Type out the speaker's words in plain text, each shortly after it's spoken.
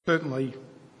Certainly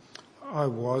I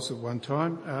was at one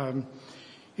time.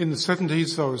 In the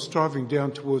 70s I was driving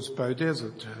down towards Bow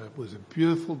Desert. It was a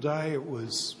beautiful day, it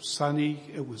was sunny,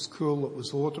 it was cool, it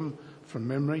was autumn from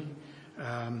memory.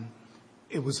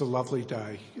 It was a lovely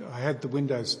day. I had the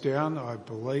windows down, I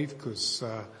believe, because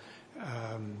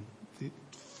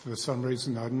for some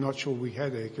reason I'm not sure we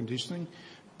had air conditioning,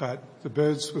 but the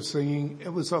birds were singing.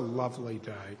 It was a lovely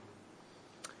day.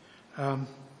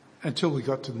 Until we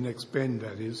got to the next bend,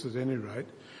 that is, at any rate.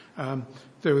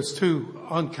 There was two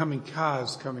oncoming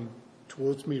cars coming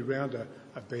towards me around a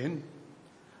bend,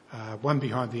 one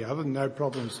behind the other, no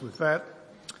problems with that,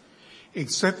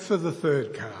 except for the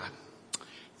third car.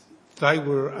 They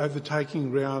were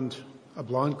overtaking round a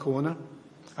blind corner,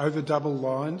 over double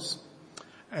lines,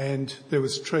 and there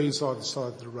was trees either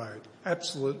side of the road.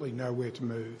 Absolutely nowhere to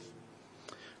move.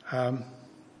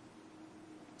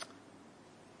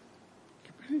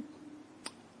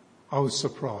 I was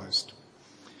surprised.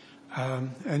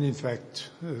 And in fact,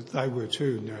 they were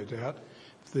too, no doubt.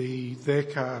 Their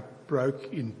car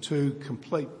broke in two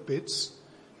complete bits.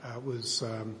 It was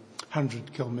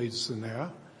 100 kilometres an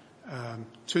hour.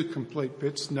 Two complete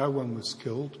bits. No one was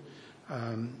killed.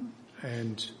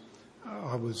 And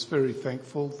I was very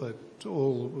thankful that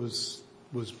all was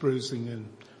bruising and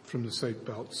from the seat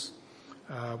belts.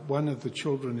 One of the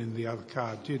children in the other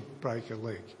car did break a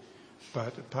leg.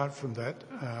 But apart from that,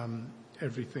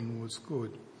 everything was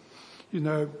good. You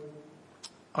know,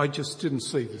 I just didn't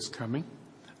see this coming.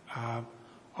 I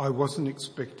wasn't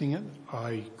expecting it.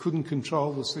 I couldn't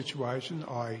control the situation.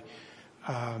 I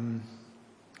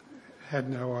had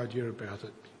no idea about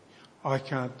it. I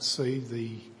can't see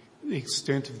the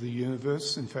extent of the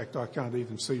universe. In fact, I can't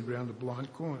even see round a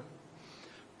blind corner.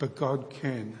 But God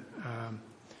can.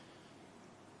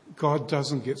 God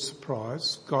doesn't get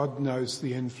surprised. God knows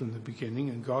the end from the beginning,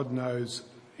 and God knows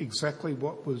exactly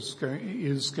what is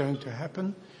going to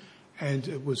happen. And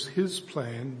it was His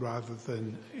plan rather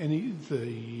than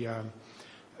the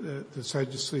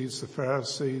Sadducees, the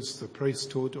Pharisees, the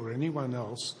priesthood, or anyone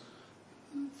else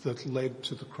that led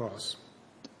to the cross.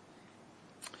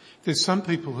 There's some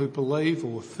people who believe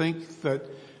or think that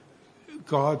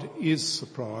God is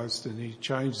surprised and He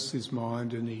changes His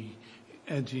mind and He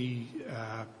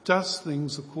does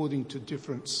things according to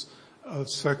different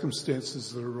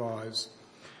circumstances that arise.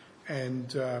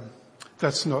 And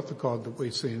that's not the God that we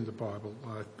see in the Bible.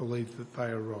 I believe that they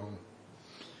are wrong.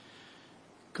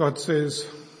 God says,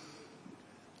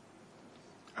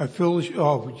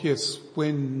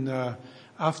 when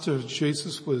after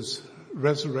Jesus was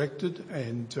resurrected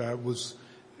and was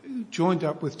joined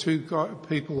up with two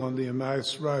people on the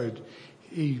Emmaus Road,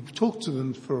 He talked to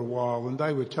them for a while, and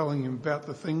they were telling Him about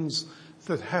the things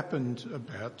that happened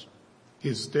about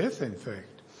His death, in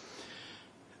fact.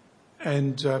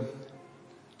 And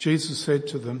Jesus said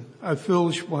to them, "O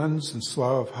foolish ones and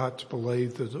slow of heart to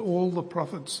believe that all the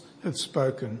prophets have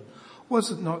spoken,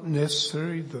 was it not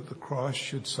necessary that the Christ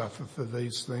should suffer for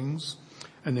these things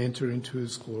and enter into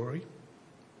His glory?"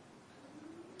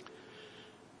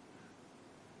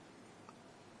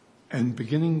 And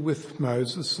beginning with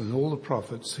Moses and all the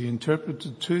prophets, He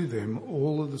interpreted to them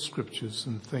all of the scriptures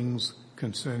and things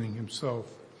concerning Himself.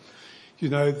 You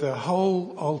know, the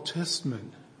whole Old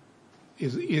Testament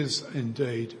is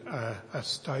indeed a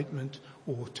statement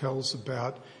or tells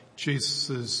about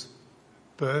Jesus'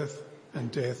 birth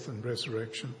and death and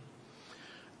resurrection.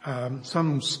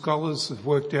 Some scholars have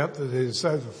worked out that there's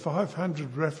over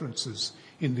 500 references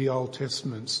in the Old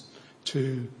Testament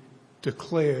to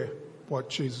declare what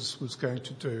Jesus was going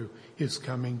to do, His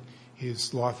coming,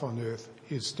 His life on earth,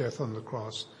 His death on the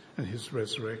cross, and His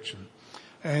resurrection.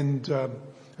 And I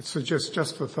suggest,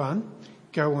 just for fun,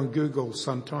 go on Google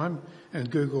sometime and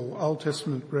Google Old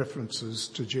Testament references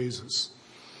to Jesus.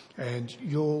 And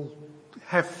you'll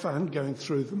have fun going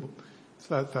through them.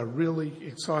 They're really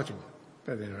exciting.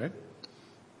 But anyway,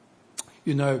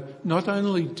 you know, not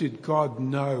only did God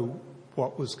know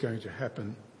what was going to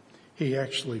happen, He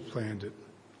actually planned it.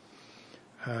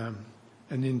 And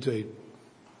indeed,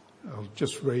 I'll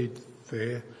just read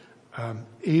there,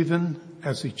 even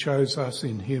as He chose us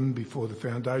in Him before the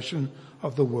foundation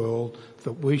of the world,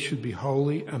 that we should be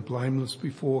holy and blameless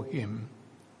before Him.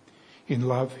 In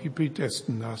love He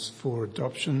predestined us for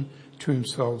adoption to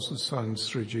Himself as sons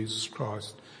through Jesus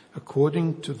Christ,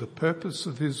 according to the purpose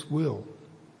of His will,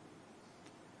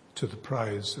 to the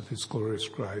praise of His glorious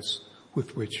grace,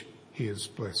 with which He has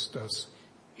blessed us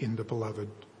in the beloved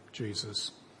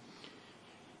Jesus.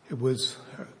 It was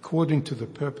according to the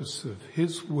purpose of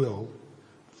His will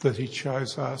that He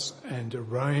chose us and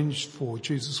arranged for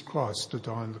Jesus Christ to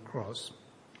die on the cross.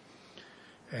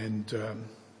 And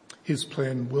His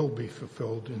plan will be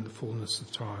fulfilled in the fullness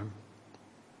of time.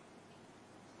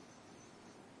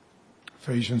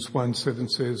 Ephesians 1:7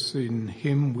 says, "In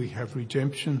him we have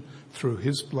redemption through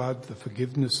his blood, the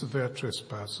forgiveness of our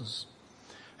trespasses."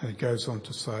 And it goes on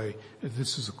to say,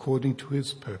 "This is according to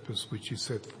his purpose, which he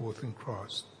set forth in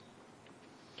Christ."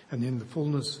 And in the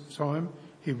fullness of time,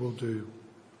 he will do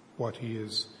what he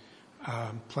has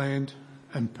planned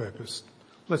and purposed.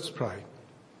 Let's pray.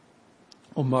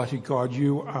 Almighty God,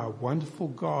 you are a wonderful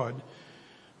God,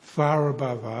 far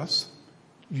above us.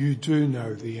 You do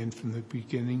know the end from the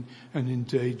beginning, and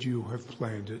indeed you have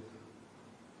planned it.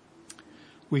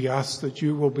 We ask that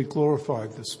you will be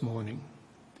glorified this morning,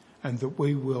 and that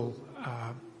we will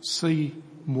see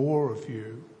more of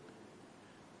you.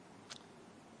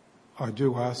 I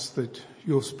do ask that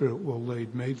your Spirit will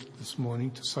lead me this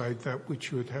morning to say that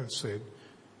which you would have said,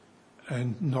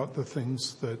 and not the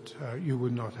things that you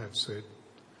would not have said.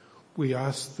 We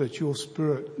ask that your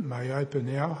Spirit may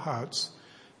open our hearts,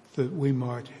 that we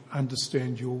might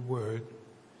understand your word,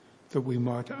 that we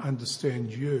might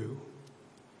understand you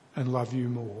and love you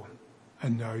more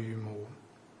and know you more.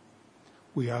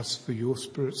 We ask for your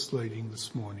Spirit's leading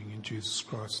this morning in Jesus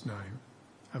Christ's name.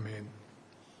 Amen.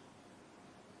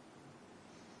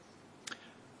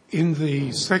 In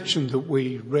the section that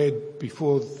we read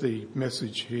before the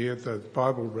message here, the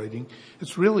Bible reading,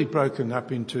 it's really broken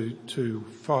up into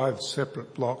 5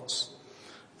 separate blocks.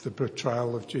 The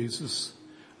betrayal of Jesus.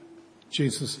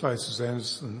 Jesus faces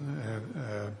Annas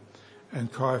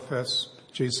and Caiaphas.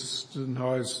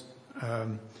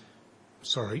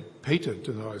 Peter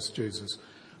denies Jesus.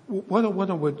 What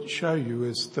I would show you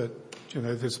is that,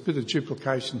 there's a bit of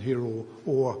duplication here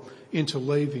or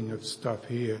interleaving of stuff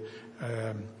here.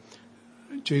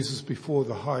 Jesus before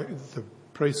the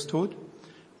priesthood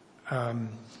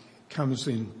comes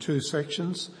in 2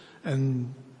 sections,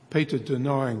 and Peter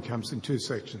denying comes in 2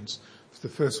 sections. The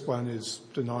first one is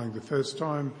denying the first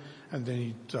time, and then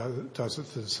he does it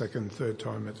for the second and third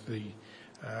time at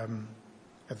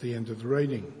the end of the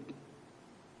reading.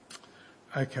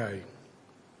 Okay.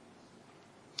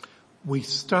 We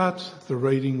start the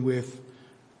reading with,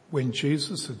 when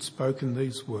Jesus had spoken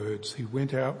these words, he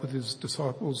went out with his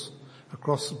disciples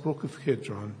across the brook of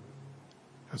Kidron,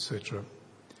 etc.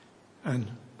 And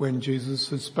when Jesus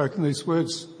had spoken these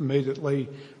words, immediately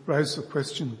raised the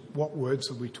question, what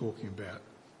words are we talking about?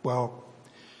 Well,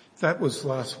 that was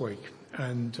last week.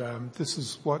 And this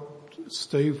is what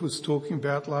Steve was talking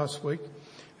about last week.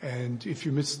 And if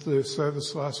you missed the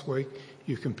service last week,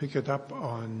 you can pick it up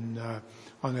on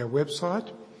our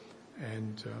website.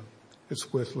 And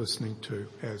it's worth listening to,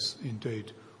 as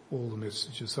indeed all the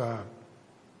messages are.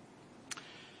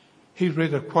 He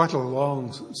read quite a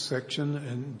long section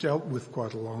and dealt with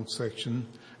quite a long section,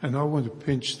 and I want to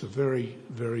pinch the very,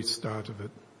 very start of it.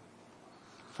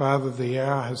 Father, the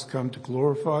hour has come to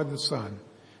glorify the Son.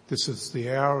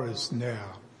 The hour is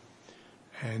now.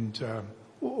 And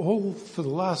all for the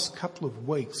last couple of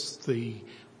weeks, the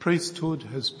priesthood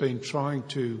has been trying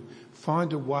to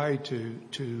find a way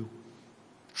to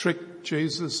trick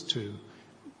Jesus, to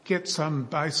get some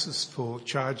basis for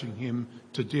charging him,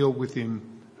 to deal with him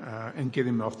and get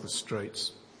him off the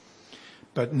streets.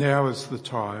 But now is the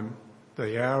time,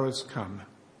 the hour has come.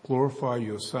 Glorify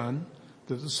your Son,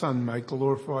 that the Son may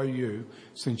glorify you,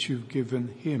 since you've given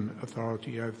him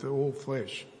authority over all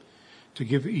flesh, to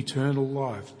give eternal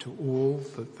life to all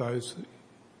that those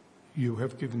you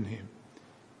have given him.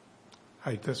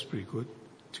 Hey, that's pretty good.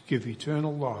 To give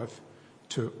eternal life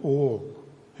to all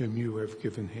whom you have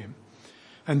given him.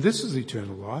 And this is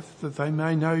eternal life, that they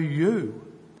may know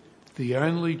you, the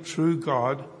only true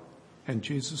God, and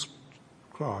Jesus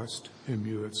Christ, whom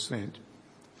you have sent.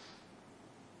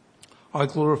 I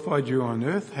glorified you on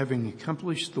earth, having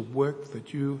accomplished the work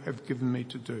that you have given me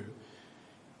to do.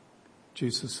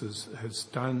 Jesus has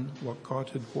done what God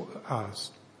had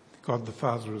asked. God the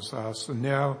Father has asked. And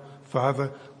now,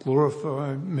 Father,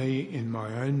 glorify me in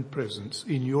my own presence,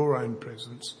 in your own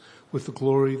presence, with the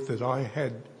glory that I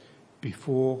had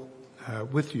before,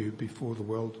 with you before the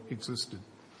world existed.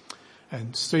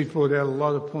 And Steve brought out a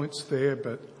lot of points there,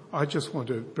 but I just want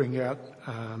to bring out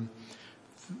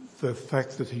the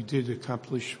fact that he did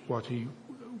accomplish what he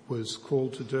was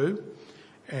called to do,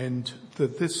 and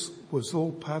that this was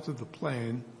all part of the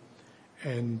plan,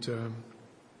 and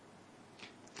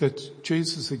that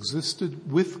Jesus existed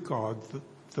with God,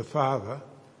 the Father,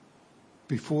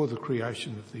 before the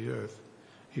creation of the earth.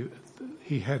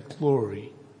 He had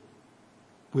glory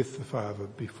with the Father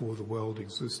before the world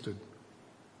existed.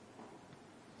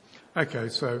 Okay,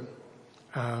 so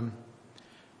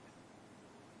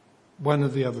one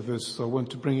of the other verses I want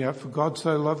to bring out, for God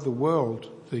so loved the world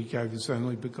that he gave his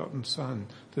only begotten Son,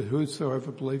 that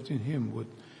whosoever believed in him would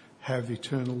have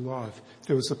eternal life.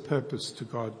 There was a purpose to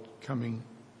God coming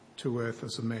to earth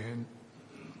as a man.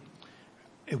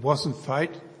 It wasn't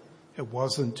fate, it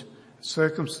wasn't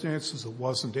circumstances, it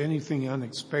wasn't anything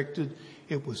unexpected,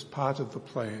 it was part of the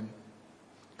plan.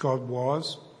 God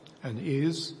was and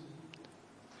is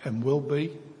and will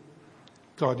be.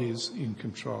 God is in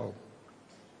control.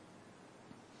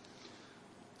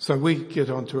 So we get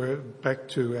on to back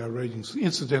to our readings.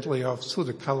 Incidentally, I've sort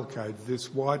of colour-coded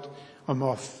this. White, I'm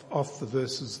off the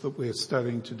verses that we're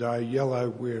studying today. Yellow,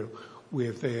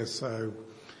 we're there. So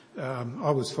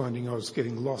I was finding I was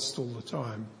getting lost all the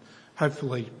time.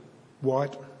 Hopefully,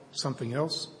 white, something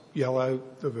else. Yellow,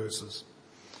 the verses.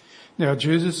 Now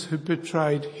Judas, who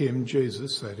betrayed him,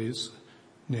 Jesus that is,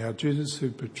 now Judas, who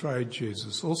betrayed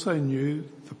Jesus, also knew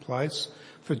the place,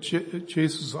 for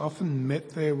Jesus often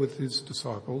met there with his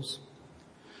disciples.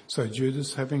 So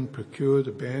Judas, having procured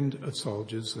a band of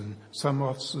soldiers and some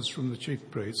officers from the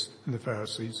chief priests and the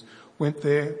Pharisees, went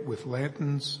there with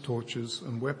lanterns, torches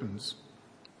and weapons.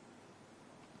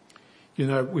 You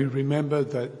know, we remember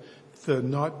that the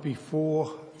night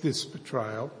before this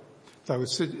betrayal, they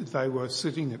were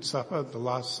sitting at supper, the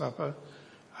Last Supper,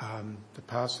 the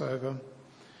Passover,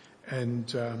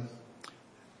 and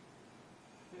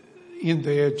in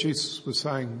there Jesus was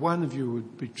saying, one of you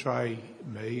would betray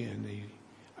me,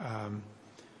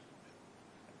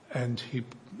 and he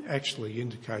actually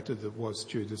indicated that it was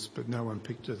Judas, but no one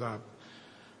picked it up.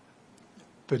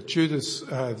 But Jesus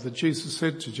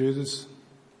said to Judas,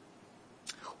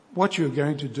 what you're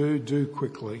going to do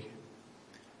quickly.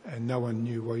 And no one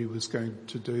knew what he was going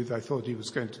to do. They thought he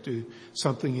was going to do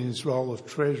something in his role of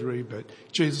treasury, but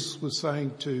Jesus was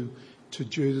saying to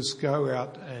Judas, go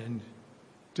out and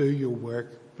do your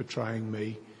work betraying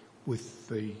me with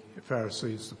the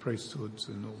Pharisees, the priesthoods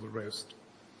and all the rest.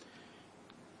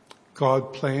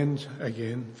 God planned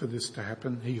again for this to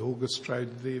happen. He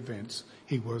orchestrated the events.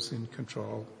 He was in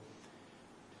control.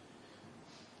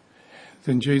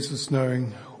 Then Jesus,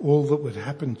 knowing all that would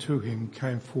happen to him,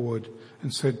 came forward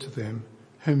and said to them,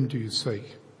 whom do you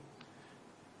seek?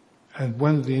 And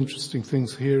one of the interesting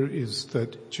things here is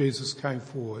that Jesus came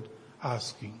forward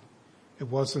asking. It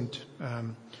wasn't,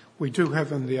 we do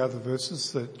have in the other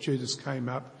verses that Judas came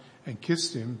up and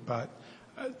kissed him, but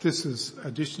this is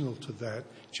additional to that.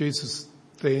 Jesus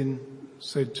then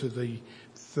said to the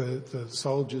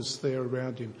soldiers there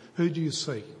around him, who do you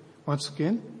seek? Once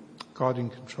again, God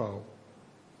in control.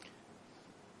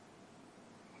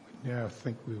 Now I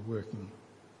think we're working.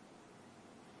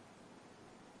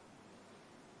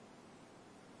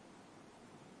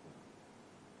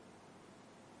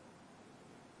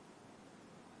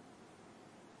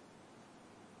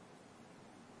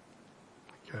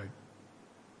 Okay.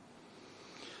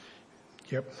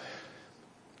 Yep.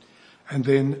 And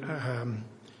then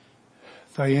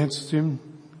they answered him,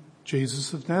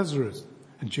 Jesus of Nazareth.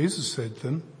 And Jesus said to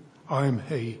them, I am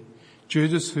he.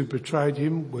 Judas, who betrayed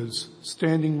him, was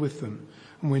standing with them.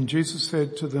 And when Jesus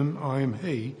said to them, I am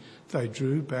he, they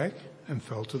drew back and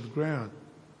fell to the ground.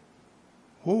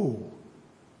 Oh,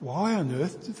 why on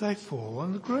earth did they fall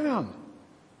on the ground?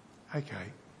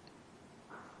 Okay.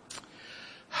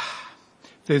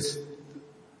 There's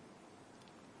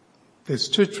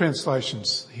two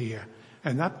translations here.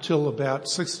 And up till about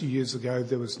 60 years ago,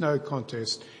 there was no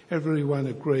contest. Everyone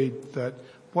agreed that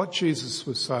what Jesus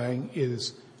was saying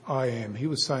is, I am. He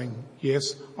was saying,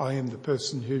 yes, I am the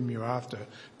person whom you're after.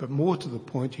 But more to the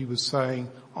point, he was saying,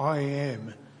 I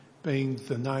am, being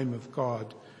the name of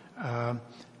God.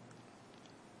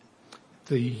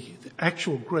 The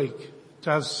actual Greek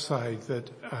does say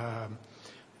that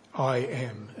I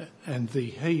am, and the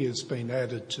he has been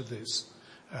added to this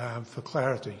for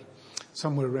clarity.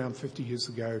 Somewhere around 50 years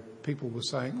ago, people were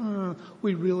saying,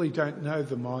 we really don't know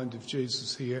the mind of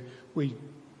Jesus here. We're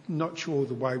not sure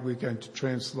the way we're going to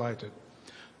translate it.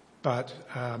 But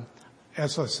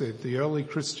as I said, the early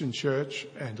Christian church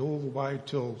and all the way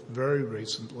till very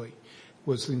recently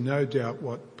was in no doubt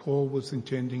what Paul was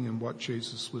intending and what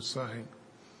Jesus was saying.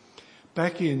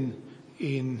 Back in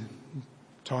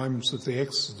times of the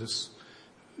Exodus,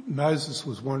 Moses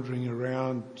was wandering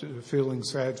around feeling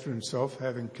sad for himself,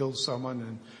 having killed someone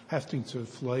and having to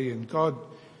flee, and God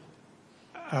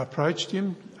approached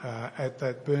him at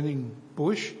that burning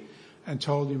bush and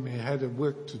told him he had a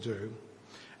work to do,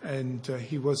 and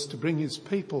he was to bring his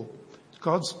people,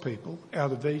 God's people,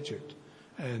 out of Egypt.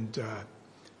 And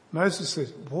Moses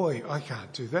said, boy, I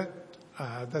can't do that.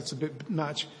 That's a bit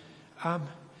much.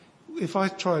 if I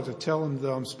try to tell them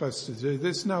that I'm supposed to do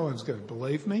this, no one's going to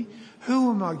believe me.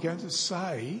 Who am I going to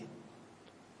say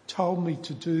told me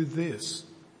to do this?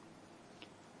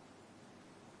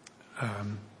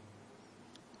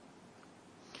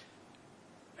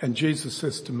 And Jesus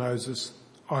says to Moses,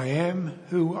 I am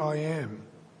who I am.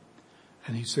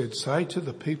 And he said, say to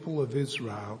the people of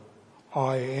Israel,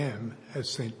 I am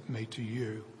has sent me to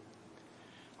you.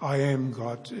 I am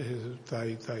God.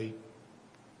 They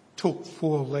took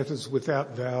 4 letters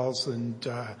without vowels, and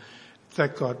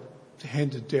that got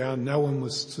handed down. No one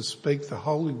was to speak the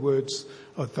holy words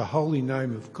of the holy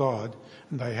name of God,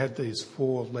 and they had these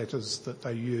 4 letters that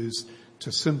they used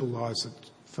to symbolise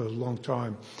it for a long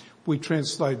time. We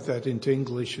translate that into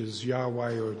English as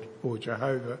Yahweh or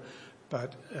Jehovah,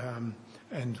 but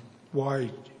and why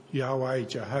Yahweh,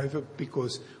 Jehovah?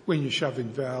 Because when you shove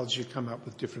in vowels, you come up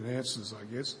with different answers, I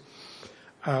guess.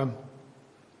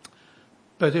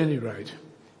 But at any rate,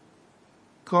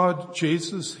 God,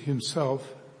 Jesus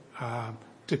himself,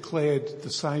 declared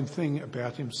the same thing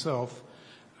about himself,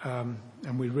 and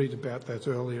we read about that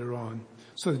earlier on.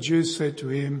 So the Jews said to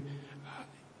him,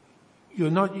 you're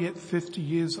not yet 50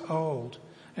 years old,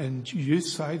 and you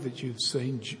say that you've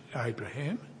seen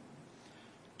Abraham?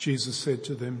 Jesus said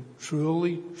to them,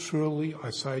 truly, truly, I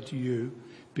say to you,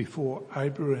 before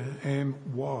Abraham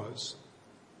was,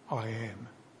 I am.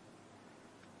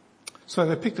 So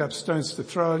they picked up stones to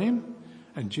throw at him,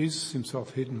 and Jesus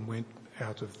himself hid and went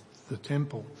out of the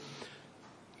temple.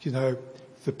 You know,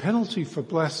 the penalty for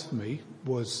blasphemy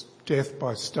was death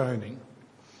by stoning.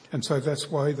 And so that's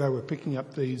why they were picking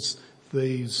up these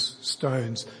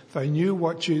stones. They knew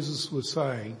what Jesus was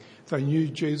saying. They knew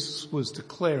Jesus was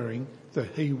declaring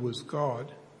that he was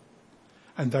God,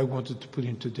 and they wanted to put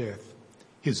him to death.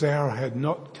 His hour had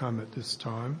not come at this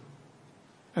time,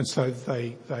 and so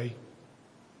they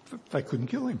couldn't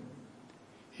kill him.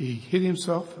 He hid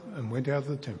himself and went out of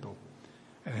the temple.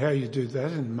 And how you do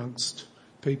that amongst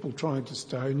people trying to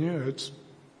stone you,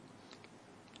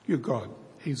 you're God.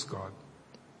 He's God.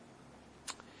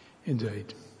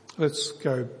 Indeed. Let's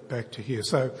go back to here.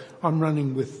 So I'm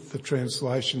running with the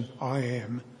translation, I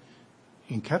am,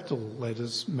 in capital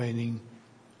letters, meaning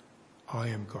I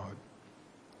am God,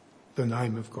 the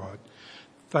name of God.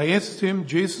 They answered him,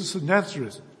 Jesus of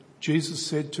Nazareth. Jesus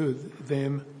said to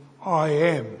them, I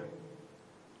am.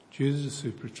 Judas,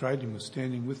 who betrayed him, was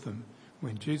standing with them.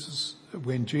 When Jesus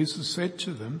said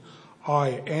to them, I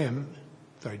am,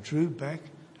 they drew back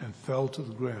and fell to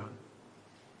the ground.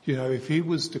 You know, if he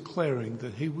was declaring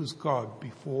that he was God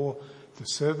before the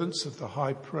servants of the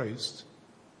high priest,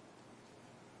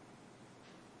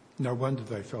 no wonder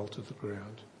they fell to the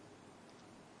ground.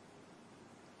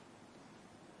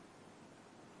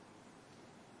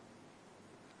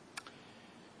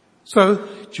 So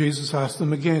Jesus asked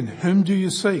them again, whom do you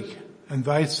seek? And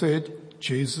they said,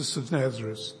 Jesus of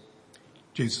Nazareth.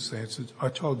 Jesus answered, I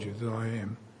told you that I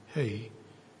am he.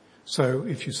 So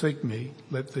if you seek me,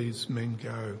 let these men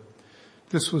go.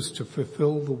 This was to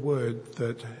fulfill the word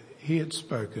that he had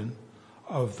spoken,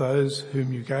 of those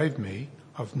whom you gave me,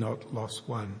 I've not lost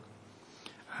one.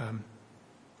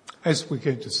 As we're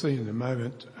going to see in a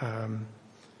moment,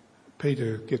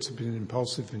 Peter gets a bit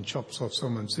impulsive and chops off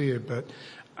someone's ear, but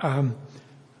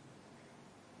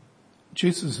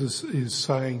Jesus is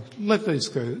saying, let these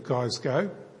guys go,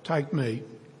 take me.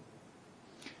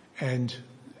 And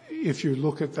if you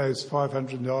look at those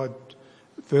 500 odd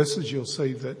verses, you'll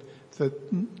see that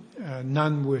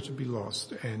none were to be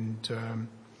lost. And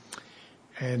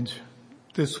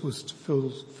this was to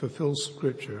fulfill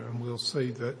Scripture, and we'll see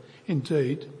that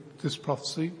indeed this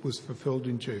prophecy was fulfilled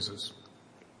in Jesus.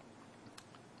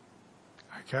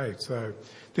 Okay, so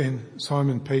then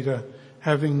Simon Peter,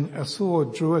 having a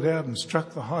sword, drew it out and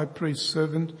struck the high priest's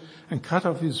servant and cut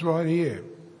off his right ear.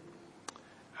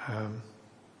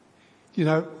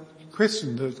 The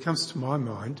question that comes to my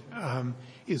mind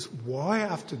is why,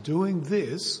 after doing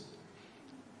this,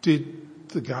 did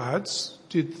the guards,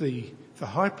 did the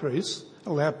high priest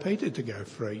allow Peter to go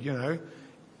free?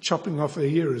 Chopping off an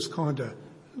ear is kind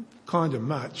of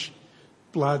much.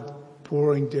 Blood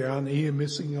pouring down, ear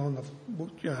missing on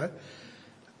the,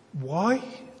 Why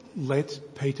let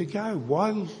Peter go?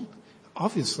 Why?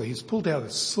 Obviously, he's pulled out a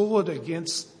sword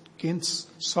against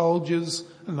soldiers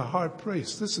and the high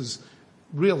priest. This is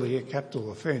really a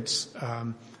capital offence.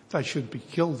 They should be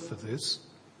killed for this.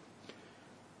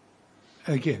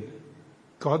 Again,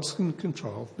 God's in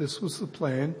control. This was the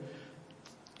plan.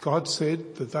 God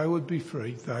said that they would be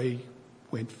free. They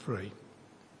went free.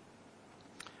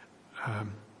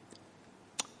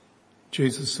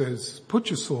 Jesus says, put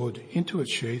your sword into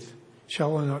its sheath.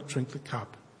 Shall I not drink the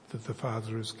cup that the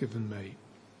Father has given me?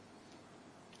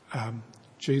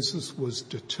 Jesus was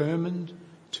determined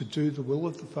to do the will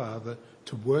of the Father,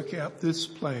 to work out this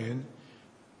plan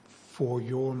for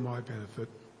your and my benefit,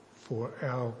 for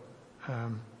our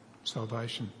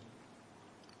salvation.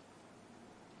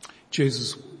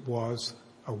 Jesus was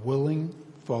a willing,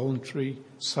 voluntary,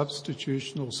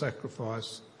 substitutional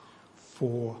sacrifice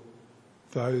for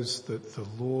those that the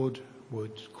Lord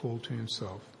would call to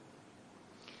himself.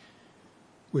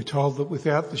 We're told that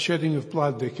without the shedding of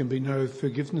blood there can be no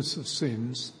forgiveness of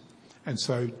sins, and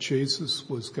so Jesus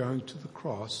was going to the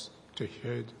cross to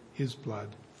shed his blood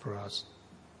for us.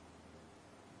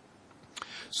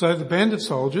 So the band of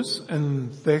soldiers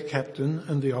and their captain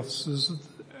and the officers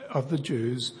of the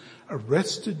Jews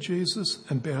arrested Jesus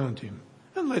and bound him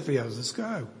and let the others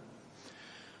go.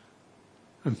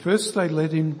 And first they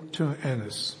led him to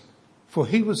Annas, for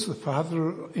he was the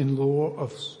father-in-law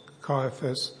of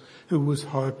Caiaphas, who was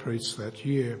high priest that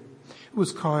year. It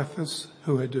was Caiaphas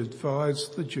who had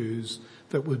advised the Jews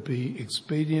that it would be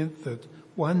expedient that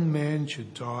one man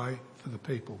should die for the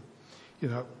people. You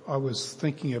know, I was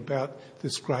thinking about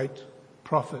this great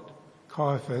prophet,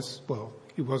 Caiaphas. Well,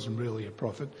 he wasn't really a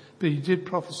prophet, but he did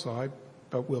prophesy,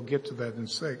 but we'll get to that in a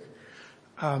sec.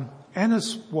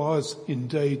 Annas was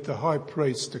indeed the high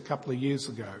priest a couple of years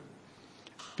ago,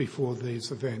 before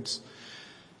these events.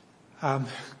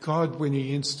 God, when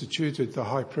he instituted the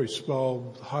high priest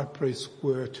role, the high priests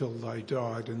were till they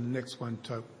died, and the next one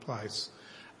took place.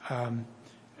 And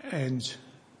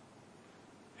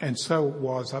so it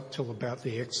was up till about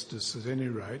the Exodus at any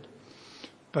rate.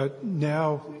 But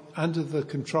now, under the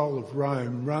control of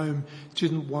Rome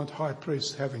didn't want high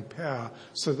priests having power,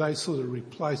 so they sort of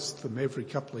replaced them every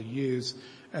couple of years,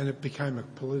 and it became a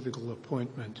political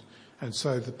appointment. And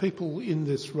so the people in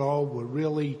this role were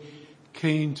really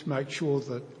keen to make sure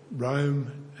that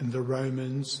Rome and the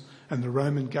Romans and the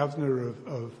Roman governor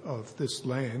of this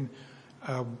land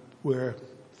were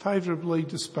favourably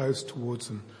disposed towards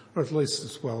them, or at least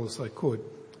as well as they could.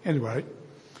 Anyway,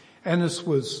 Annas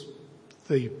was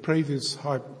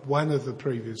one of the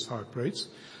previous high priests.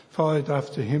 Followed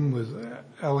after him was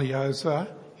Eleazar,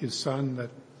 his son,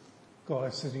 that guy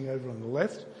sitting over on the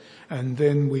left. And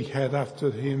then we had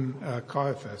after him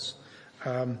Caiaphas.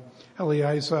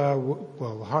 Eleazar,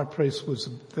 well, the high priest was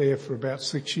there for about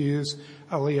 6 years.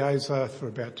 Eleazar for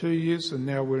about 2 years. And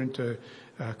now we're into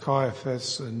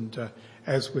Caiaphas. And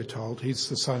as we're told, he's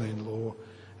the son-in-law.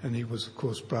 And he was, of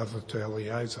course, brother to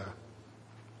Eleazar.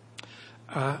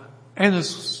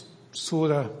 Annas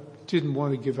sort of didn't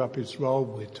want to give up his role,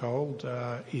 we're told,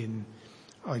 in,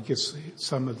 I guess,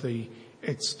 some of the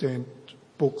extant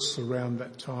books around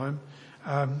that time.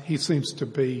 He seems to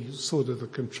be sort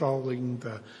of controlling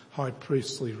the high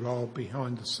priestly role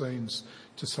behind the scenes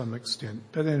to some extent.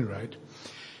 But at any rate,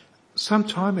 some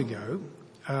time ago,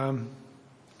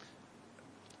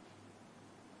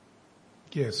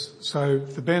 so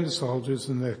the band of soldiers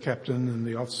and their captain and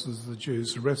the officers of the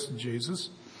Jews arrested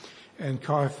Jesus. And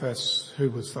Caiaphas, who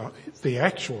was the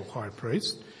actual high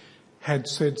priest, had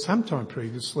said sometime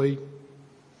previously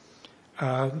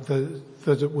that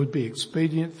it would be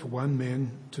expedient for one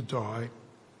man to die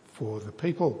for the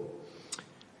people.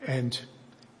 And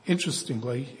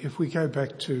interestingly, if we go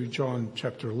back to John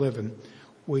chapter 11,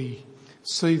 we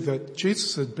see that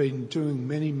Jesus had been doing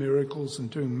many miracles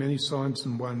and doing many signs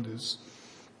and wonders.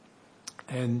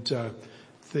 And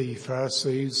the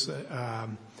Pharisees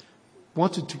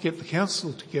wanted to get the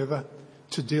council together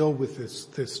to deal with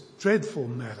this dreadful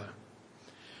matter.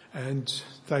 And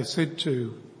they said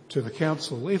to the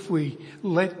council, if we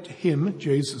let him,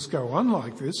 Jesus, go on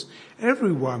like this,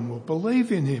 everyone will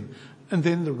believe in him. And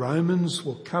then the Romans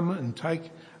will come and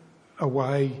take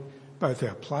away both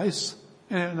our place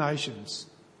and our nations.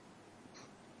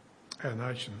 Our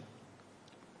nation.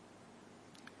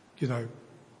 You know,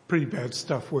 pretty bad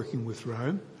stuff working with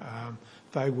Rome.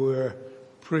 They were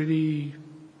pretty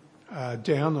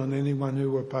down on anyone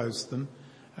who opposed them.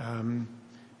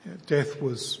 Death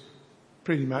was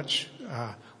pretty much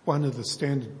one of the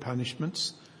standard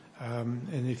punishments,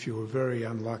 and if you were very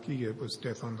unlucky, it was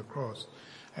death on the cross.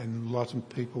 And a lot of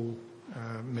people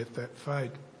met that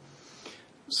fate.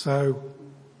 So,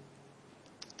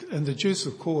 and the Jews,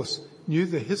 of course, knew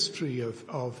the history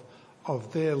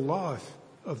of their life,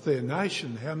 of their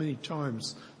nation, how many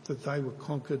times that they were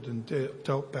conquered and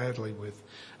dealt badly with.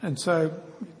 And so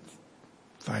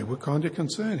they were kind of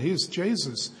concerned. Here's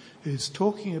Jesus who's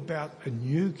talking about a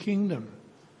new kingdom,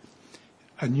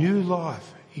 a new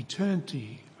life,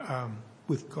 eternity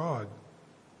with God,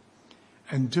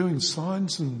 and doing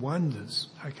signs and wonders.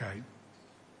 Okay.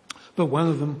 But one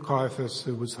of them, Caiaphas,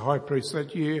 who was the high priest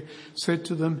that year, said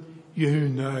to them, "You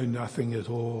know nothing at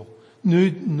all,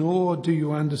 Nor do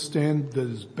you understand that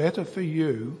it is better for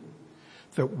you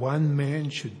that one man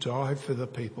should die for the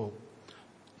people,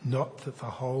 not that the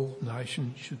whole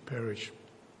nation should perish.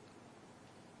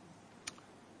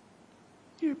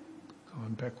 Yep,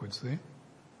 going backwards there.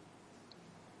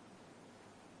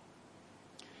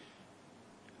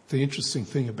 The interesting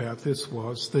thing about this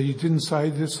was that he didn't say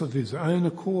this of his own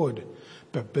accord,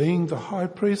 but being the high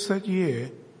priest that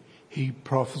year, he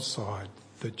prophesied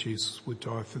that Jesus would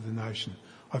die for the nation.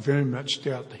 I very much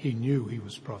doubt that he knew he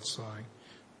was prophesying,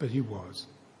 but he was.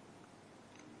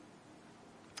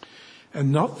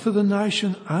 And not for the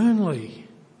nation only,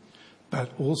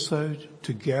 but also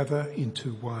to gather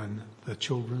into one the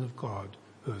children of God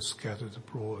who are scattered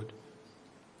abroad.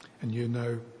 And you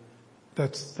know,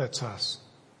 that's us.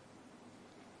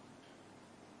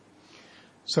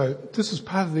 So this is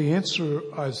part of the answer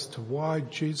as to why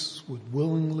Jesus would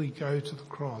willingly go to the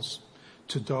cross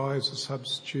to die as a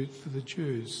substitute for the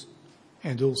Jews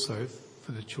and also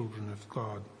for the children of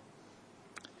God.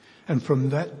 And from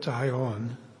that day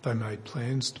on, they made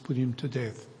plans to put him to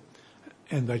death,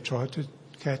 and they tried to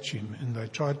catch him and they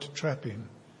tried to trap him,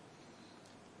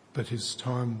 but his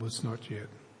time was not yet.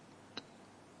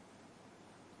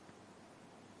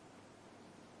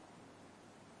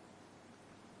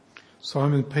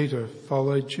 Simon Peter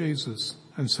followed Jesus,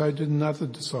 and so did another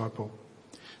disciple.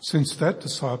 Since that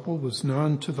disciple was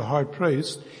known to the high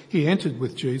priest, he entered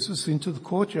with Jesus into the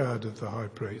courtyard of the high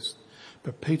priest.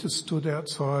 But Peter stood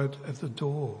outside at the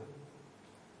door.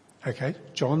 Okay,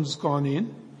 John's gone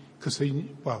in, because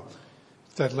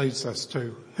that leads us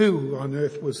to who on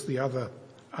earth was the other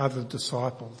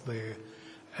disciple there.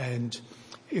 And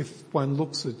if one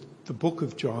looks at the book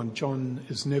of John, John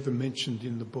is never mentioned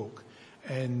in the book.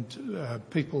 And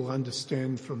people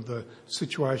understand from the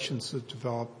situations that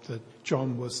developed that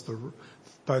John was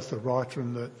both the writer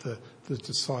and the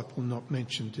disciple not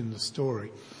mentioned in the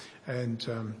story. And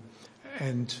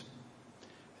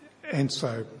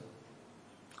so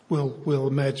we'll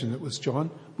imagine it was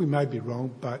John. We may be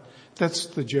wrong, but that's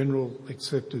the general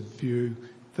accepted view,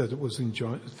 that it was in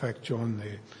fact John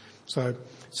there. So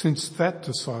since that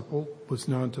disciple was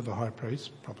known to the high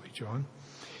priest, probably John,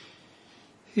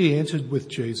 he entered with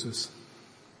Jesus.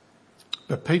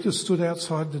 But Peter stood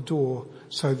outside the door,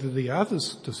 so that the other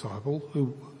disciple,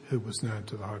 who was known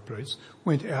to the high priest,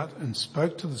 went out and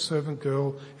spoke to the servant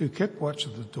girl who kept watch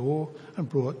at the door and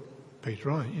brought Peter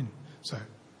in.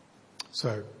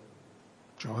 So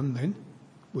John then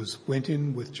went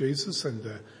in with Jesus and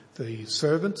the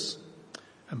servants,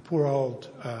 and poor old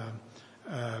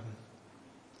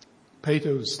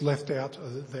Peter was left out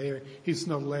there. He's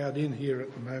not allowed in here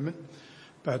at the moment.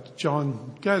 But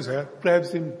John goes out,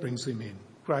 grabs him, brings him in.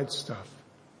 Great stuff.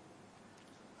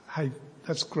 Hey,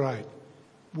 that's great.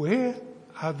 Where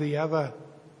are the other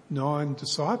 9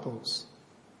 disciples?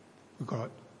 We've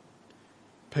got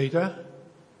Peter,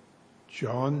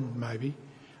 John, maybe.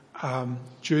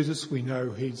 Judas, we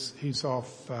know he's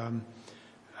off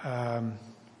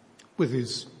with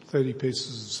his 30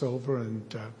 pieces of silver,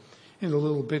 and in a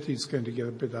little bit he's going to get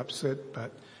a bit upset,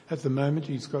 but at the moment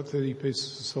he's got 30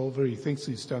 pieces of silver. He thinks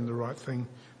he's done the right thing,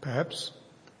 perhaps.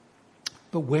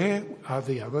 But where are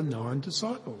the other 9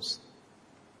 disciples?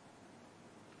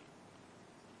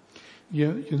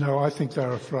 You know, I think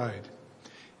they're afraid.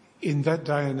 In that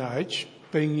day and age,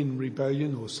 being in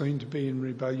rebellion or seen to be in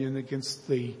rebellion against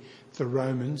the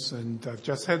Romans, and they've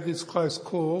just had this close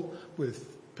call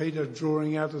with Peter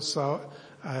drawing out a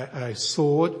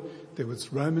sword. There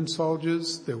was Roman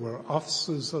soldiers, there were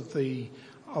officers of the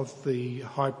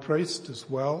high priest as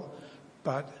well,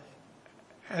 but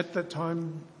at that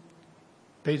time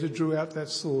Peter drew out that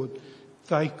sword.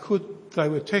 They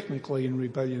were technically in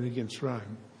rebellion against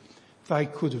Rome. They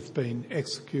could have been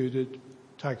executed,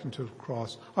 taken to the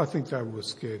cross. I think they were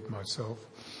scared myself.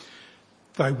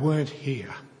 They weren't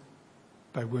here.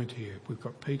 We've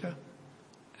got Peter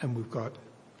and we've got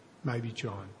maybe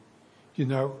John. You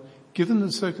know, given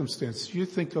the circumstances, you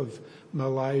think of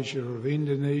Malaysia or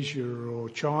Indonesia or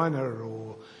China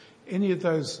or any of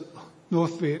those,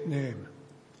 North Vietnam.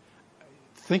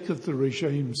 Think of the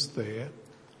regimes there.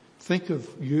 Think of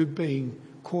you being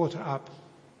caught up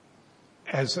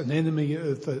as an enemy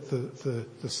of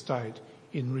the state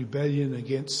in rebellion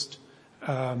against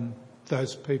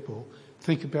those people.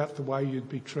 Think about the way you'd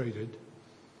be treated.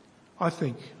 I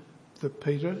think that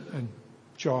Peter and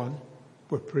John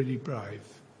were pretty brave.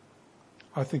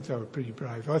 I think they were pretty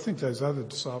brave. I think those other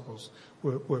disciples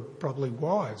were probably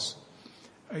wise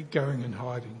at going and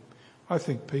hiding. I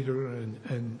think Peter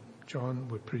and John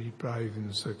were pretty brave in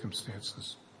the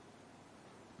circumstances.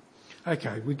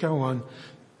 Okay, we go on.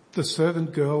 The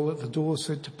servant girl at the door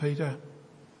said to Peter,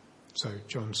 so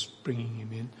John's bringing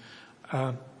him in,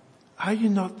 are you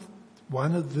not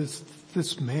one of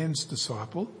this man's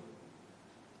disciple?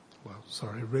 Well,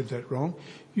 sorry, I read that wrong.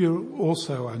 You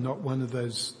also are not one of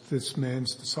this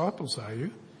man's disciples, are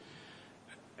you?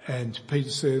 And Peter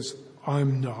says,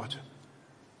 I'm not.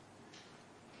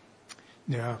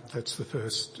 Now, that's the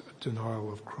first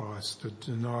denial of Christ, the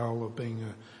denial of being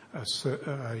a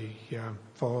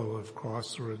follower of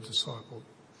Christ or a disciple.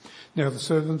 Now the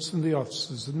servants and the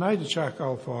officers had made a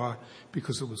charcoal fire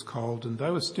because it was cold, and they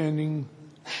were standing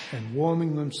and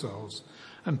warming themselves.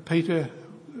 And Peter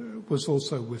was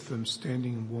also with them,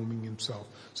 standing and warming himself.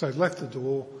 So they left the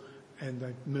door and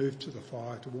they moved to the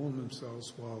fire to warm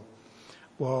themselves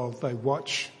while they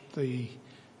watch the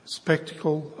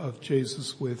spectacle of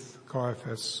Jesus with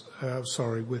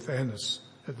with Annas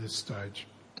at this stage.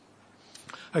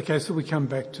 Okay, so we come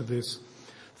back to this.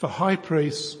 The high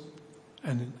priest,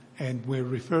 and we're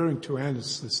referring to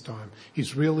Annas this time.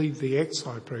 He's really the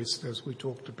ex-high priest, as we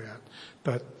talked about,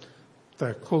 but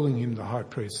they're calling him the high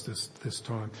priest this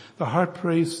time. The high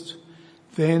priest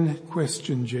then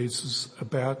questioned Jesus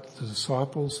about the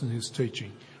disciples and his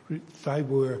teaching. They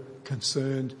were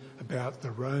concerned about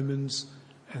the Romans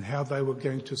and how they were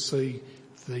going to see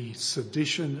the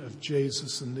sedition of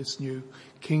Jesus and this new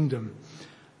kingdom.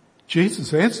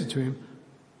 Jesus answered to him,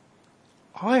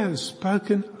 I have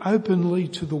spoken openly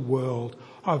to the world.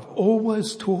 I've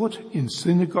always taught in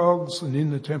synagogues and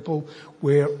in the temple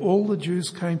where all the Jews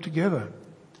came together.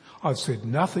 I've said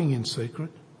nothing in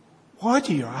secret. Why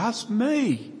do you ask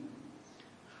me?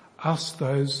 Ask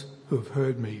those who have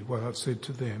heard me what I've said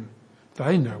to them.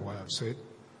 They know what I've said.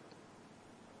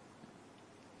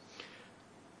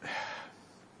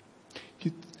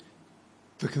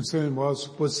 The concern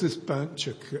was this bunch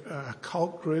a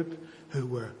cult group who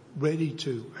were ready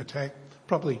to attack?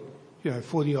 Probably,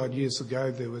 40 odd years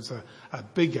ago there was a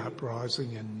big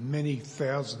uprising and many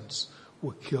thousands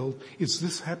were killed. Is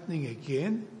this happening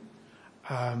again?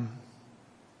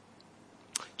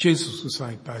 Jesus was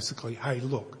saying basically, hey,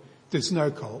 look, there's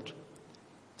no cult.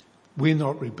 We're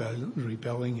not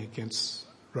rebelling against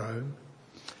Rome.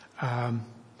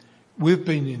 We've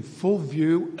been in full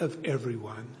view of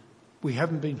everyone. We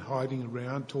haven't been hiding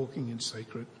around, talking in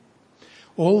secret.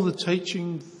 All the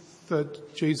teaching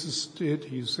that Jesus did,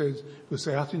 he said, was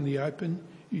out in the open.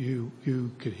 You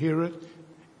could hear it.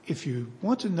 If you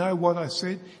want to know what I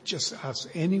said, just ask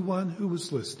anyone who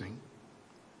was listening.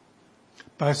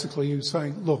 Basically, he was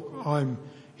saying, look, I'm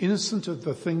innocent of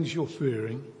the things you're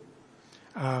fearing.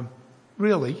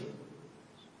 Really,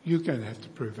 you're going to have to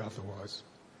prove otherwise.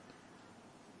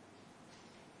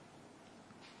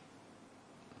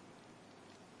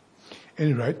 At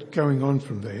any rate, going on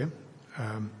from there,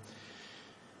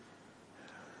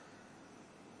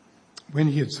 when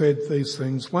he had said these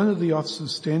things, one of the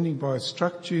officers standing by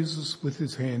struck Jesus with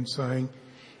his hand, saying,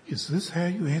 is this how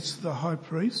you answer the high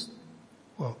priest?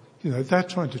 Well, they're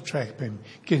trying to trap him,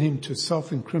 get him to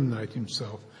self-incriminate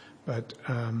himself, but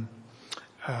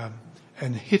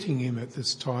and hitting him at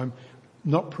this time,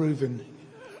 not proven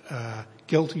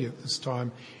guilty at this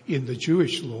time in the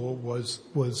Jewish law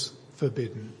was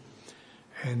forbidden.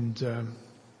 And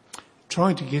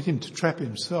trying to get him to trap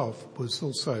himself was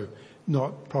also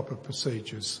not proper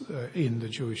procedures in the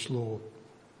Jewish law.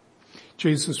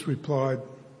 Jesus replied,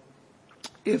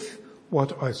 if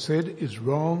what I said is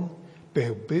wrong,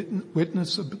 bear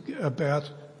witness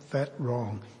about that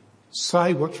wrong.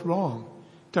 Say what's wrong.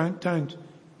 Don't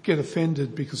get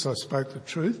offended because I spoke the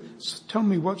truth. Tell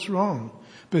me what's wrong.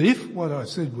 But if what I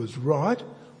said was right,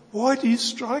 why do you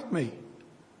strike me?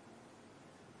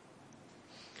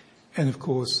 And of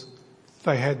course,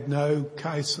 they had no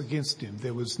case against him.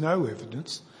 There was no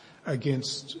evidence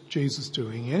against Jesus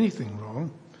doing anything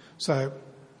wrong. So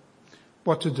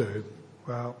what to do?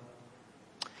 Well,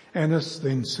 Annas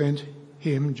then sent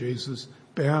him, Jesus,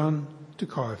 bound to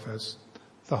Caiaphas,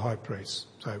 the high priest.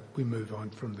 So we move on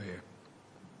from there.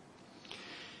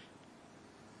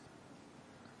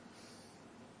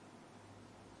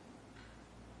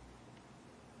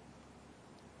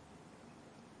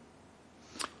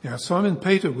 Now Simon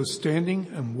Peter was standing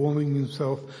and warming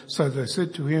himself, so they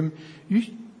said to him,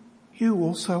 you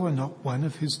also are not one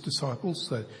of his disciples.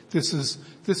 So this is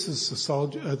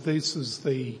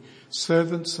the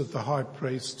servants of the high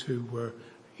priest who were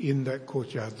in that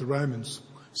courtyard. The Roman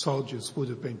soldiers would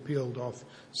have been peeled off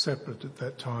separate at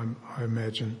that time, I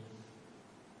imagine.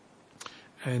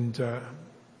 And,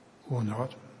 or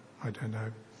not, I don't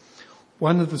know.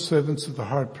 One of the servants of the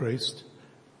high priest,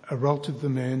 a relative of the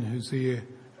man whose ear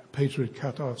Peter had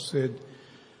cut off, said,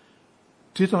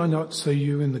 Did I not see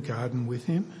you in the garden with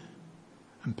him?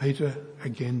 And Peter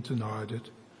again denied it.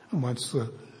 And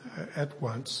at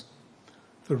once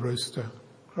the rooster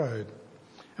crowed.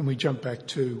 And we jump back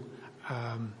to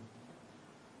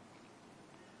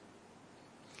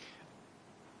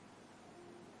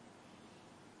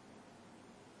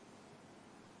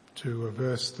a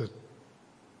verse that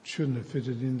shouldn't have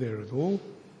fitted in there at all,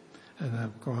 and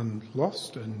I've gone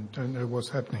lost and don't know what's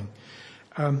happening.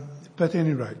 But at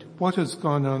any rate, what has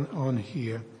gone on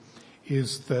here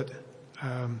is that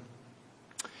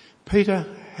Peter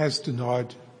has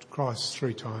denied Christ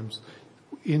 3 times.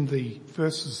 In the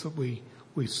verses that we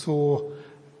saw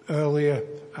earlier,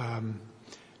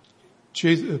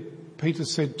 Peter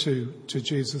said to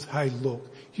Jesus, "Hey, look,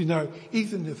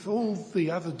 even if all the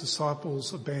other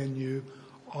disciples abandon you,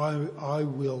 I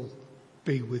will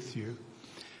be with you."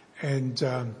 And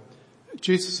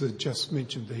Jesus had just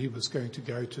mentioned that he was going to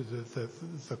go to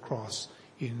the cross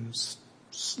in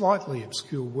slightly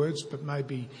obscure words, but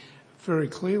maybe very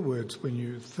clear words when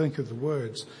you think of the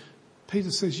words.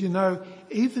 Peter says,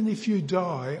 even if you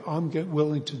die, I'm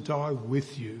willing to die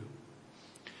with you.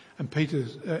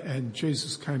 And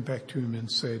Jesus came back to him and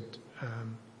said,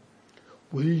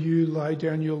 will you lay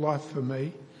down your life for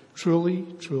me? Truly,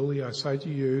 truly, I say to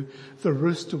you, the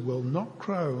rooster will not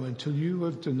crow until you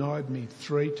have denied me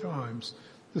 3 times.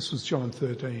 This was John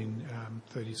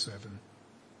 13:37.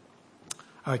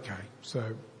 Okay,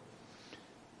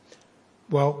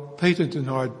 Peter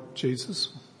denied Jesus.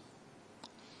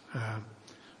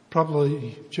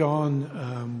 Probably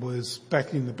John was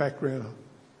back in the background,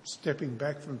 stepping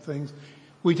back from things.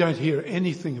 We don't hear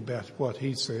anything about what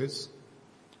he says.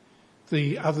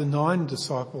 The other 9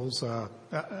 disciples are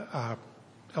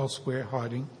elsewhere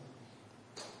hiding.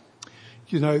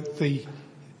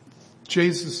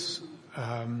 Jesus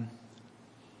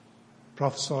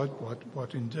prophesied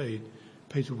what indeed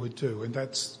Peter would do, and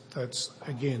that's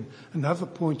again another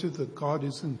pointer that God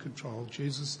is in control.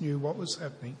 Jesus knew what was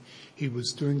happening. He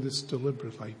was doing this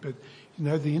deliberately. But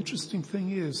the interesting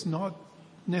thing is not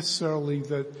necessarily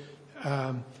that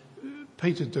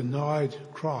Peter denied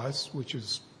Christ, which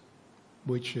is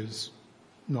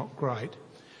not great,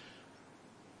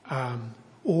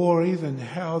 or even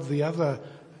how the other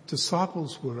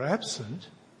disciples were absent.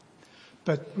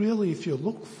 But really, if you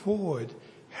look forward,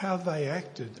 how they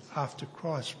acted after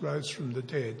Christ rose from the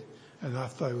dead and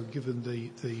after they were given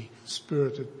the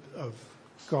Spirit of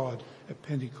God at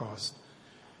Pentecost,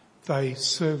 they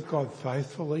served God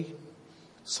faithfully.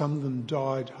 Some of them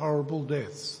died horrible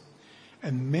deaths.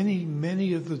 And many,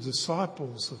 many of the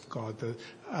disciples of God, the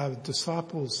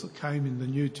disciples that came in the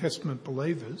New Testament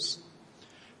believers,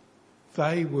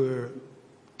 they were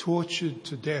tortured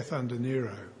to death under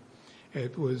Nero.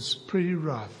 It was pretty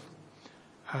rough.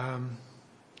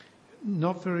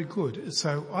 Not very good.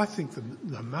 So I think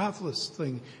the marvellous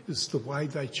thing is the way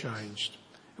they changed.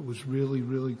 It was really,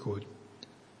 really good.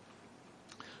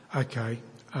 Okay.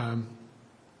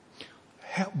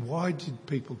 Why did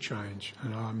people change?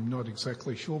 And I'm not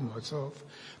exactly sure myself,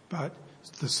 but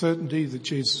the certainty that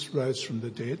Jesus rose from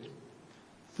the dead,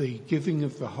 the giving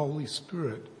of the Holy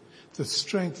Spirit, the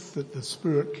strength that the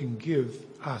Spirit can give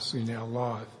us in our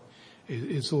life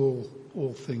is all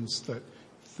things that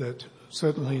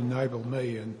certainly enable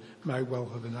me and may well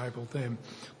have enabled them.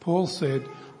 Paul said,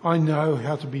 I know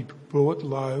how to be brought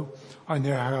low. I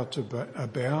know how to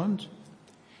abound.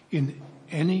 In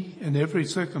any and every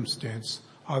circumstance,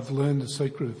 I've learned the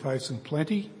secret of facing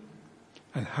plenty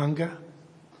and hunger,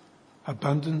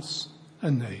 abundance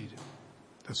and need.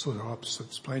 They're sort of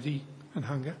opposites, plenty and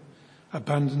hunger,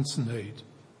 abundance and need.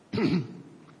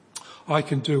 I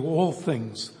can do all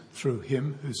things through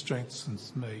him who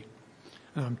strengthens me.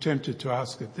 And I'm tempted to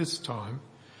ask at this time,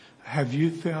 have you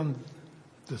found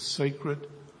the secret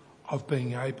of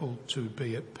being able to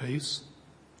be at peace?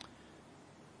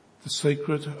 The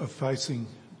secret of facing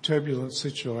turbulent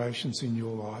situations in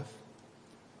your life?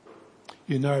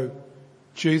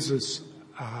 Jesus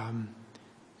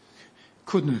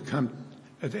couldn't have come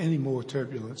at any more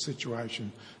turbulent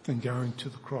situation than going to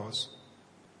the cross.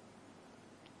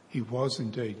 He was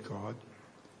indeed God,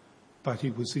 but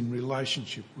he was in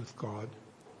relationship with God.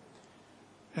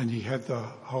 And he had the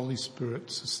Holy Spirit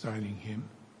sustaining him.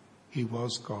 He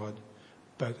was God,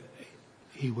 but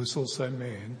he was also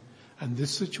man. And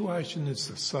this situation is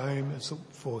the same as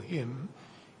for him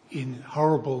in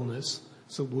horribleness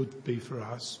as it would be for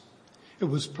us. It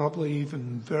was probably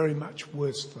even very much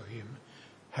worse for him,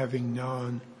 having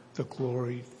known the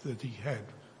glory that he had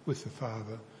with the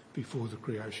Father before the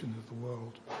creation of the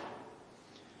world.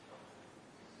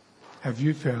 Have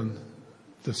you found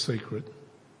the secret?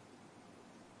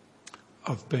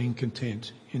 of being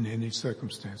content in any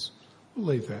circumstance. We'll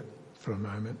leave that for a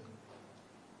moment.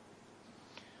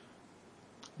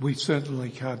 We certainly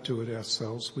can't do it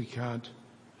ourselves. We can't.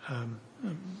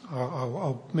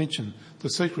 I'll mention the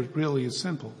secret really is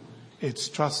simple. It's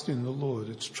trust in the Lord.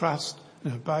 It's trust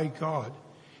and obey God.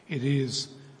 It is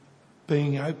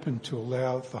being open to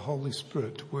allow the Holy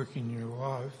Spirit to work in your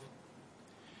life.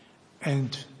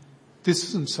 And this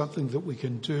isn't something that we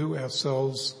can do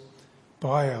ourselves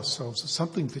by ourselves. It's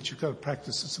something that you've got to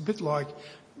practice. It's a bit like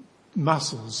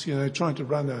muscles, trying to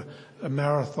run a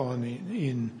marathon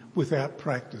in without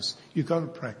practice. You've got to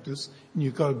practice and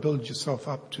you've got to build yourself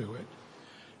up to it.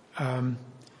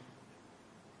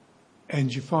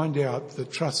 And you find out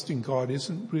that trusting God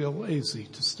isn't real easy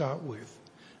to start with.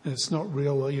 And it's not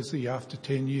real easy after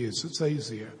 10 years. It's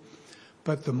easier.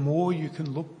 But the more you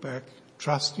can look back,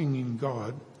 trusting in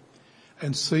God,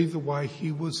 and see the way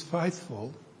he was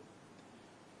faithful,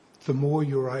 the more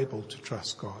you're able to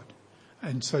trust God.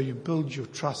 And so you build your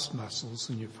trust muscles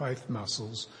and your faith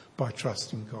muscles by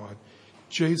trusting God.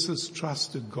 Jesus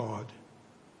trusted God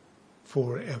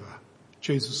forever.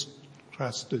 Jesus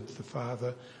trusted the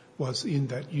Father, was in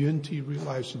that unity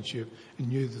relationship and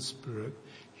knew the Spirit.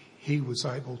 He was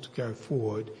able to go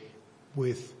forward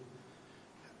with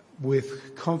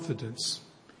confidence,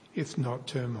 if not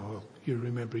turmoil. You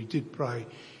remember he did pray,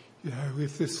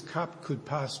 if this cup could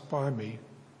pass by me,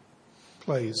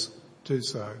 please do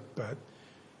so, but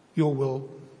your will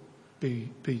be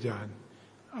done.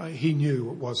 He knew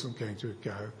it wasn't going to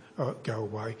go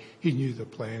away. He knew the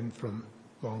plan from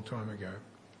a long time ago.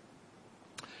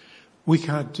 We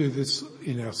can't do this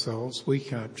in ourselves. We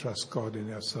can't trust God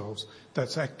in ourselves.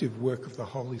 That's active work of the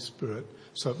Holy Spirit.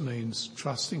 So it means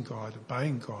trusting God,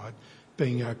 obeying God,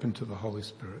 being open to the Holy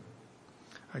Spirit.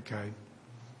 Okay.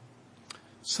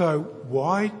 So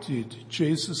why did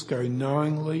Jesus go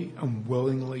knowingly and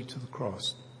willingly to the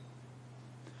cross?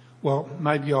 Well,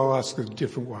 maybe I'll ask it a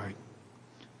different way.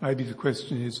 Maybe the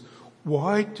question is,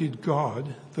 why did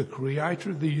God, the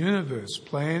creator of the universe,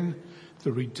 plan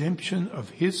the redemption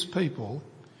of his people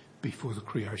before the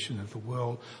creation of the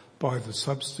world by the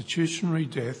substitutionary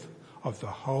death of the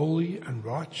holy and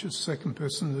righteous second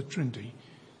person of the Trinity,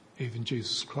 even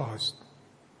Jesus Christ?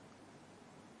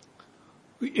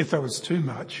 If that was too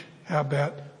much, how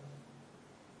about,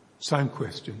 same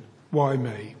question, why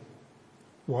me?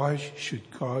 Why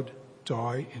should God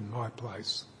die in my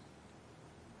place?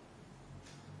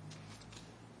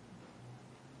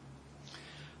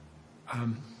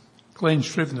 Glenn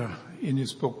Scrivener, in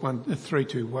his book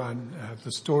 321,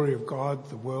 The Story of God,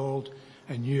 the World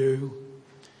and You,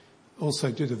 also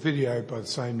did a video by the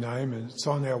same name, and it's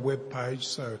on our webpage.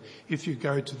 So if you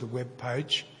go to the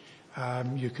webpage,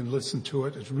 you can listen to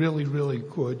it. It's really, really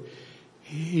good.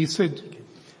 He said,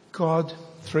 God,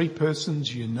 three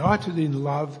persons united in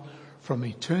love from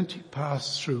eternity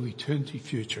past through eternity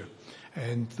future.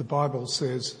 And the Bible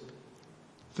says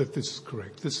that this is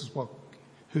correct. This is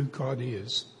who God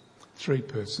is. Three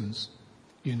persons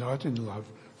united in love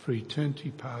for eternity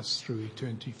past through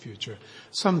eternity future.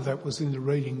 Some of that was in the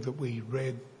reading that we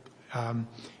read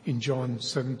in John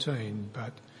 17,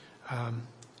 but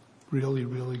really,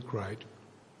 really great.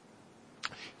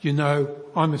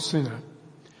 I'm a sinner,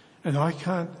 and I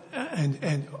can't,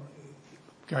 and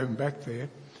going back there,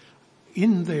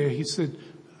 in there he said,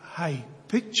 hey,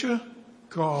 picture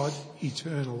God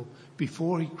eternal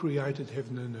before he created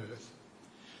heaven and earth.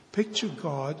 Picture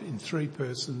God in three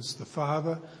persons, the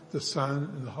Father, the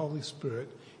Son, and the Holy Spirit,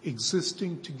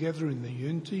 existing together in the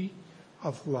unity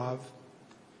of love,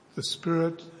 the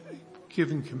Spirit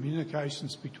giving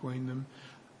communications between them.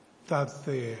 They're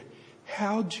there.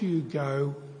 How do you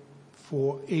go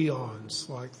for eons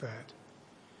like that?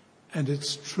 And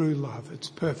it's true love. It's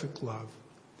perfect love.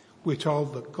 We're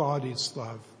told that God is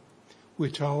love.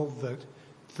 We're told that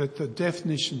the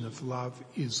definition of love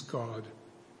is God.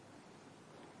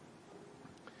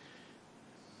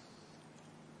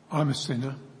 I'm a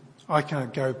sinner. I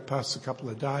can't go past a couple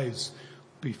of days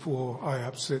before I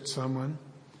upset someone.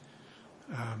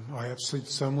 I upset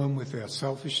someone with our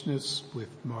selfishness, with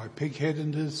my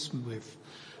pig-headedness, with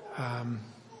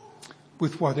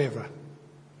whatever.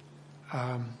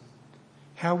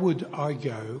 How would I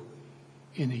go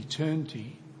in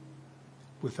eternity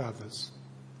with others?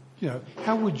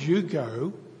 How would you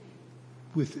go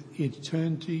with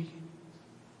eternity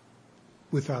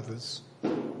with others?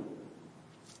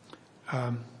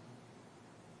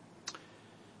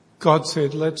 God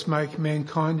said, let's make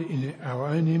mankind in our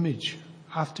own image,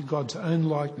 after God's own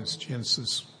likeness,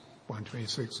 Genesis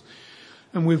 1:26.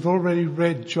 And we've already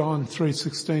read John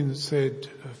 3:16 that said,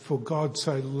 "For God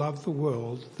so loved the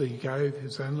world that he gave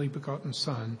his only begotten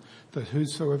Son, that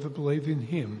whosoever believed in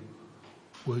him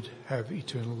would have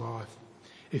eternal life."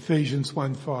 Ephesians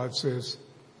 1:5 says,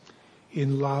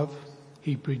 "In love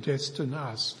he predestined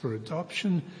us for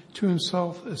adoption to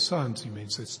himself as sons." He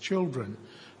means as children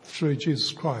through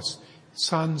Jesus Christ.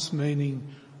 Sons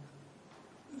meaning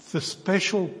the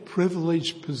special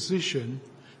privileged position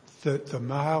that the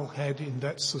male had in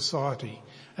that society.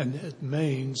 And it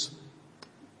means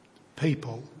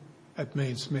people. It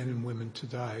means men and women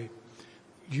today.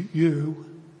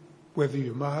 You, whether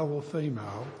you're male or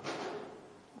female,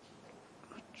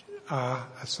 are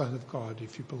a son of God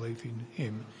if you believe in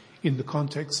him, in the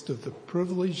context of the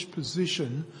privileged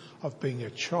position of being a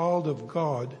child of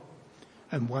God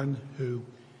and one who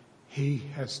he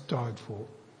has died for.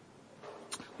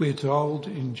 We're told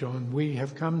in John, "We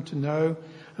have come to know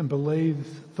and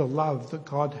believe the love that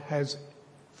God has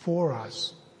for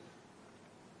us."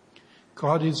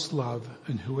 God is love,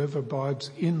 and whoever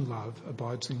abides in love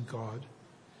abides in God,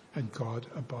 and God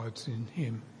abides in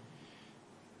him.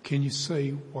 Can you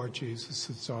see why Jesus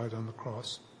has died on the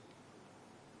cross?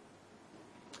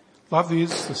 Love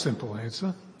is the simple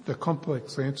answer. The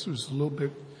complex answer is a little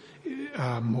bit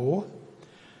more.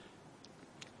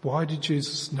 Why did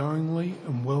Jesus knowingly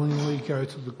and willingly go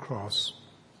to the cross?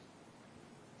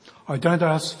 "I don't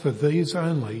ask for these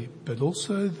only, but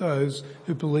also those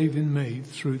who believe in me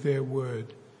through their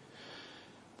word,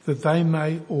 that they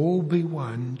may all be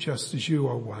one, just as you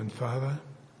are one, Father,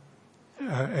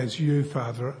 as you,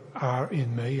 Father, are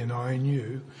in me and I in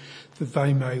you, that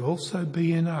they may also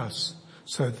be in us,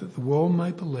 so that the world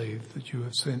may believe that you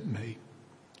have sent me."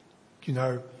 You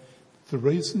know, the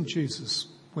reason Jesus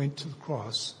went to the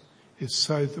cross is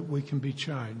so that we can be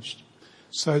changed,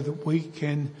 so that we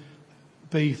can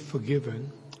be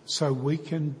forgiven, so we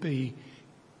can be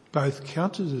both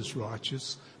counted as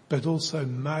righteous, but also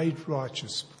made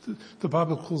righteous. The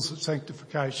Bible calls it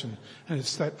sanctification, and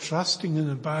it's that trusting and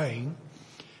obeying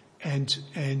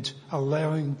and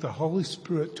allowing the Holy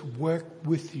Spirit to work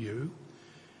with you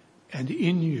and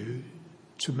in you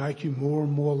to make you more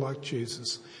and more like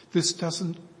Jesus. This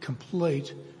doesn't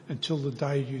complete until the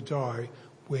day you die,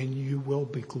 when you will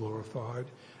be glorified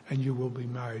and you will be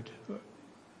made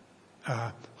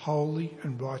holy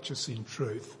and righteous in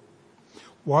truth.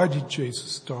 Why did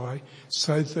Jesus die?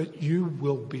 So that you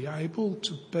will be able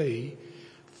to be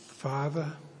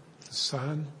Father, the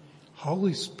Son,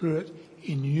 Holy Spirit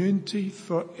in unity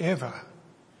forever.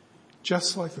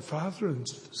 Just like the Father and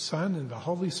Son and the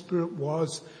Holy Spirit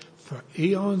was for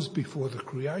eons before the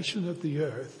creation of the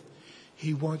earth,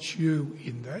 he wants you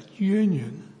in that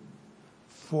union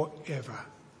forever,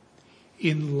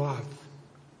 in love.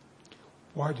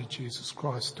 Why did Jesus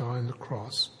Christ die on the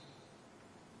cross?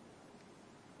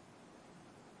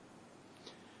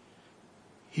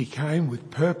 He came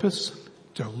with purpose,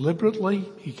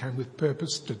 deliberately. He came with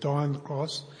purpose to die on the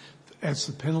cross as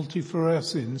the penalty for our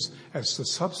sins, as the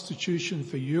substitution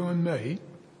for you and me.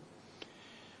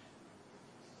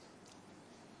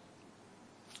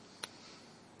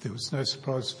 There was no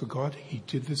surprise for God. He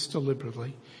did this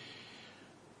deliberately.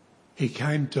 He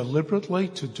came deliberately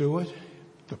to do it,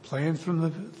 the plan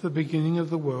from the beginning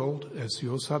of the world as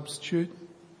your substitute.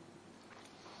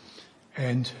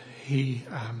 And he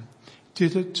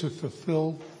did it to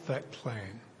fulfill that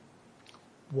plan.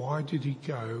 Why did he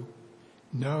go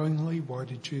knowingly? Why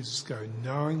did Jesus go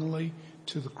knowingly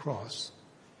to the cross,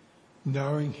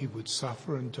 knowing he would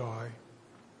suffer and die?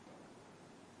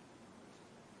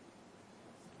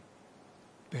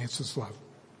 The answer is love.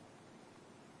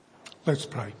 Let's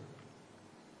pray.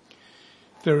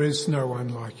 There is no one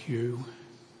like you,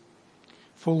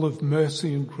 full of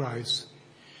mercy and grace.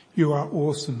 You are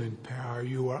awesome in power.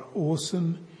 You are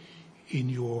awesome in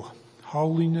your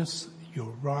holiness,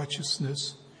 your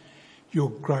righteousness, your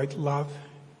great love,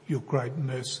 your great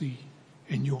mercy,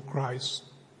 and your grace.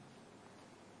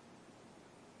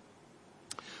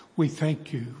 We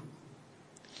thank you.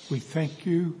 We thank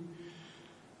you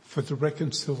for the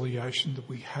reconciliation that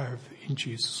we have in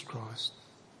Jesus Christ.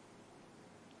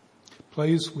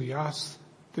 Please, we ask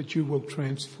that you will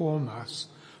transform us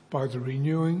by the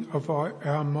renewing of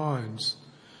our minds,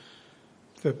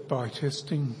 that by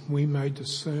testing we may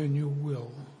discern your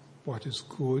will, what is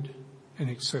good and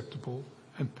acceptable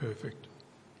and perfect.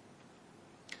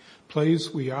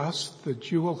 Please, we ask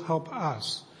that you will help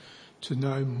us to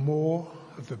know more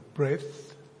of the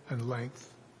breadth and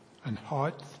length and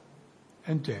height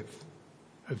and depth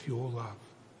of your love.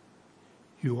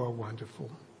 You are wonderful.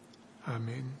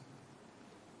 Amen.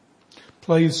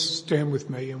 Please stand with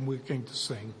me and we're going to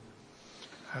sing.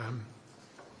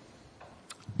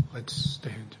 Let's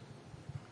stand.